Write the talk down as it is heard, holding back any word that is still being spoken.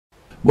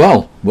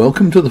Well,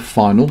 welcome to the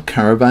final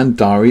Caravan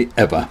Diary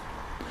ever.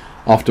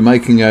 After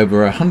making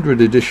over 100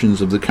 editions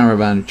of the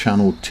Caravan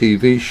Channel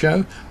TV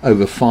show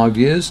over 5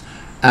 years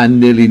and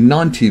nearly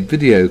 90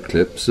 video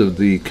clips of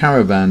the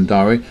Caravan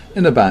Diary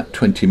in about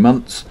 20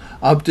 months,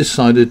 I've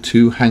decided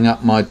to hang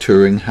up my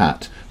touring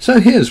hat. So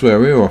here's where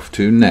we're off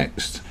to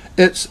next.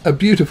 It's a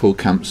beautiful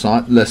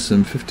campsite less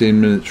than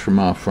 15 minutes from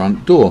our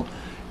front door.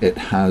 It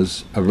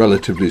has a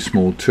relatively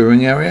small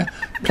touring area,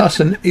 plus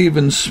an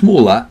even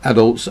smaller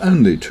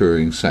adults-only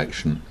touring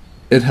section.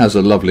 It has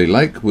a lovely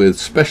lake with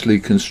specially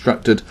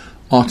constructed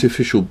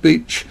artificial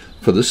beach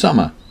for the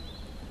summer.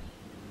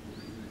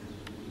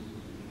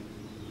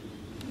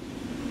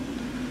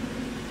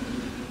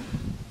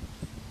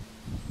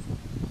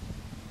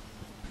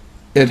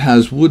 It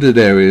has wooded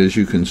areas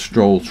you can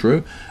stroll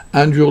through,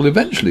 and you'll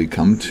eventually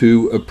come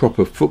to a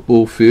proper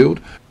football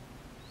field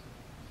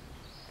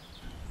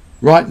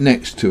right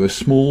next to a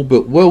small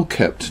but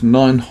well-kept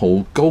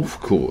 9-hole golf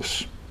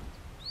course.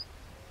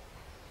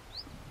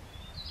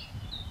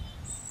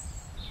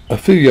 A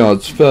few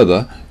yards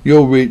further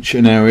you'll reach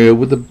an area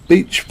with a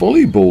beach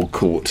volleyball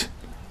court,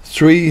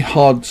 3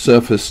 hard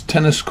surface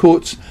tennis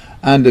courts,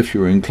 and if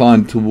you're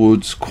inclined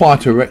towards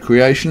quieter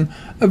recreation,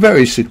 a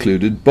very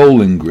secluded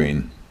bowling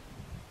green.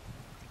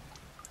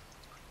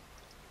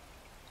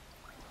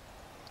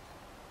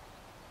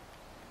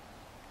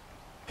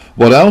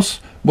 What else?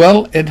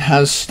 Well, it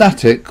has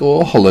static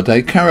or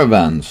holiday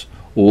caravans,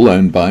 all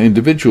owned by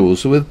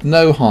individuals with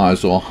no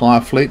hires or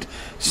hire fleet,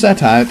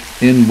 set out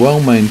in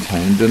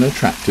well-maintained and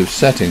attractive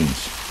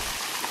settings.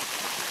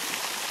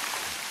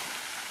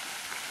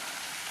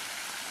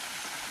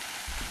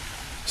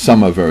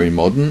 Some are very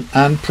modern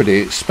and pretty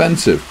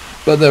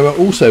expensive, but there are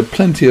also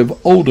plenty of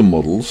older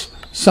models,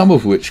 some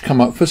of which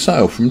come up for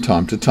sale from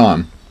time to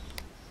time.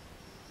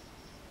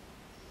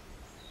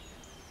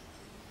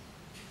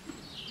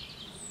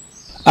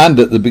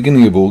 And at the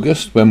beginning of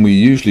August, when we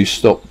usually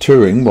stop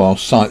touring while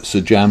sites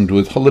are jammed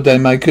with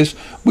holidaymakers,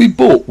 we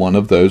bought one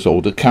of those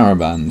older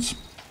caravans.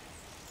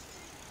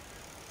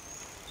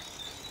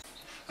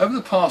 Over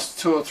the past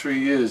 2 or 3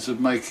 years of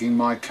making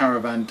my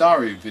Caravan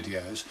Diary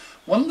videos,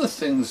 one of the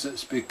things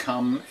that's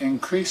become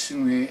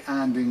increasingly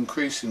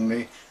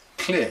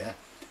clear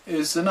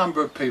is the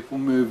number of people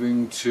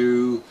moving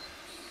to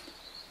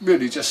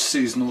really just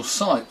seasonal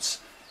sites.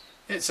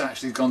 It's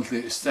actually gone to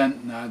the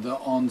extent now that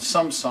on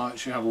some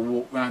sites you have a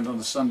walk round on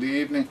a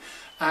Sunday evening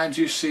and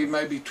you see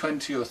maybe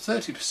 20 or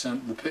 30%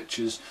 of the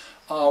pitches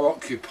are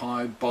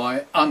occupied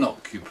by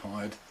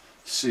unoccupied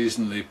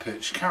seasonally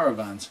pitched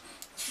caravans.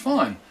 It's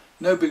fine,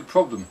 no big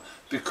problem,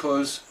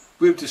 because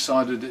we've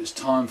decided it's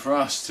time for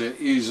us to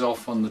ease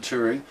off on the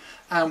touring,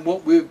 and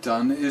what we've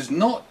done is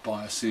not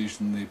buy a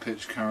seasonally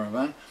pitched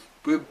caravan,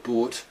 we've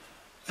bought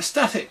a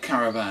static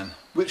caravan,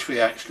 which we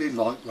actually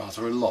like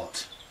rather a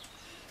lot.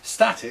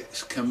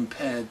 Statics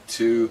compared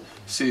to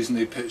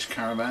seasonally pitched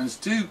caravans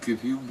do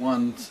give you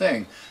one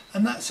thing,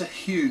 and that's a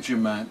huge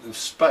amount of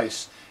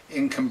space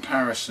in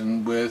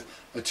comparison with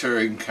a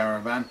touring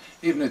caravan,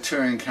 even a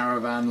touring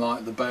caravan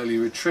like the Bailey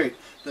Retreat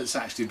that's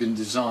actually been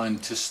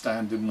designed to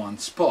stand in one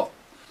spot.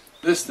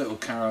 This little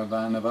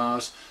caravan of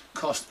ours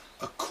cost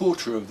a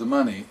quarter of the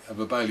money of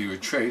a Bailey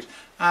Retreat,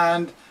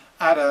 and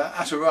at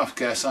a rough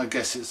guess I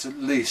guess it's at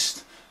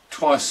least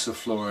twice the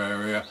floor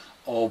area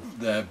of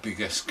their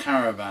biggest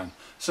caravan.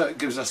 So it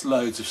gives us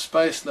loads of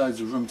space,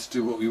 loads of room to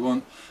do what we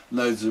want,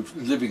 loads of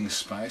living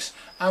space,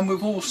 and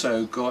we've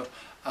also got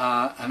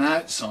an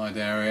outside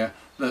area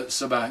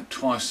that's about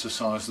twice the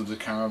size of the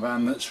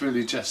caravan that's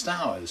really just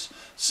ours.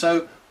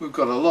 So we've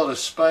got a lot of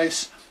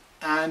space,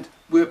 and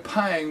we're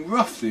paying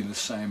roughly the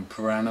same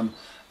per annum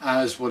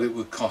as what it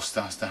would cost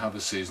us to have a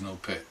seasonal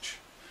pitch.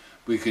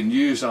 We can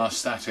use our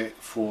static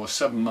for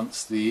 7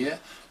 months of the year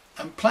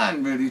and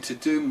plan really to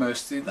do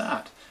mostly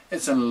that.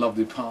 It's in a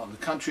lovely part of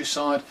the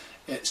countryside,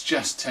 it's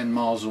just 10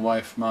 miles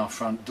away from our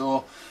front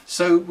door,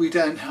 so we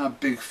don't have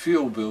big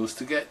fuel bills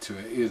to get to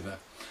it either.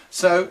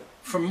 So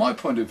from my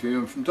point of view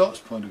and from Dot's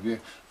point of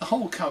view, the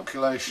whole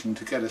calculation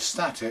to get a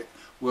static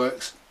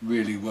works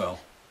really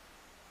well.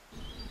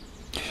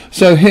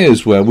 So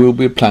here's where we'll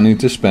be planning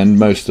to spend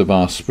most of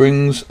our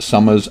springs,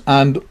 summers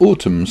and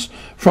autumns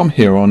from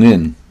here on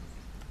in.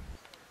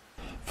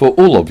 For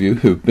all of you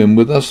who've been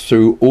with us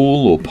through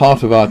all or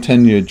part of our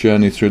 10-year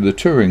journey through the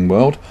touring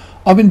world,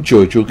 I've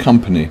enjoyed your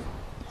company.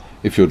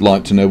 If you'd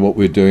like to know what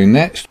we're doing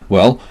next,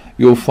 well,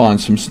 you'll find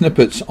some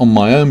snippets on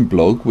my own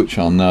blog, which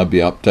I'll now be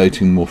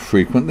updating more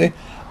frequently,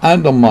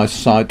 and on my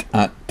site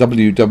at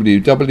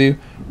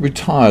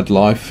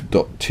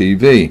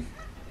www.retiredlife.tv.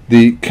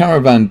 The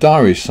Caravan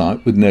Diary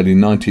site, with nearly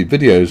 90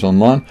 videos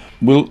online,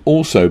 will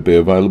also be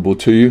available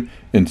to you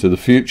into the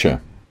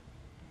future.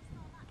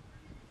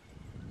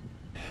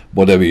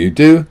 Whatever you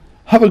do,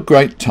 have a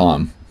great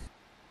time.